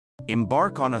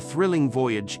Embark on a thrilling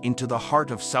voyage into the heart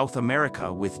of South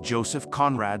America with Joseph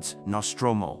Conrad's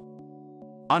Nostromo.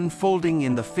 Unfolding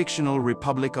in the fictional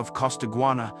Republic of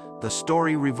Costaguana, the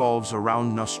story revolves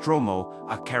around Nostromo,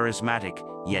 a charismatic,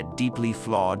 yet deeply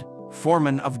flawed,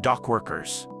 foreman of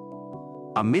dockworkers.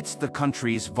 Amidst the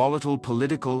country's volatile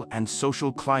political and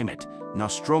social climate,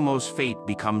 Nostromo's fate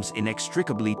becomes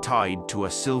inextricably tied to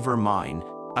a silver mine,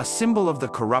 a symbol of the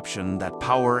corruption that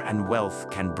power and wealth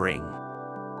can bring.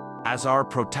 As our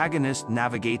protagonist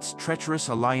navigates treacherous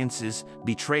alliances,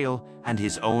 betrayal, and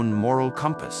his own moral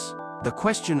compass, the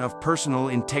question of personal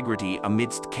integrity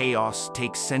amidst chaos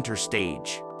takes center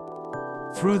stage.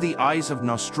 Through the eyes of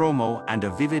Nostromo and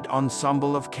a vivid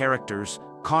ensemble of characters,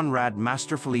 Conrad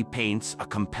masterfully paints a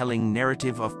compelling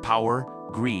narrative of power,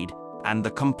 greed, and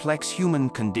the complex human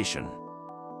condition.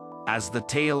 As the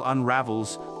tale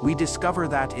unravels, we discover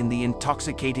that in the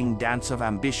intoxicating dance of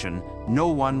ambition, no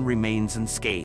one remains unscathed.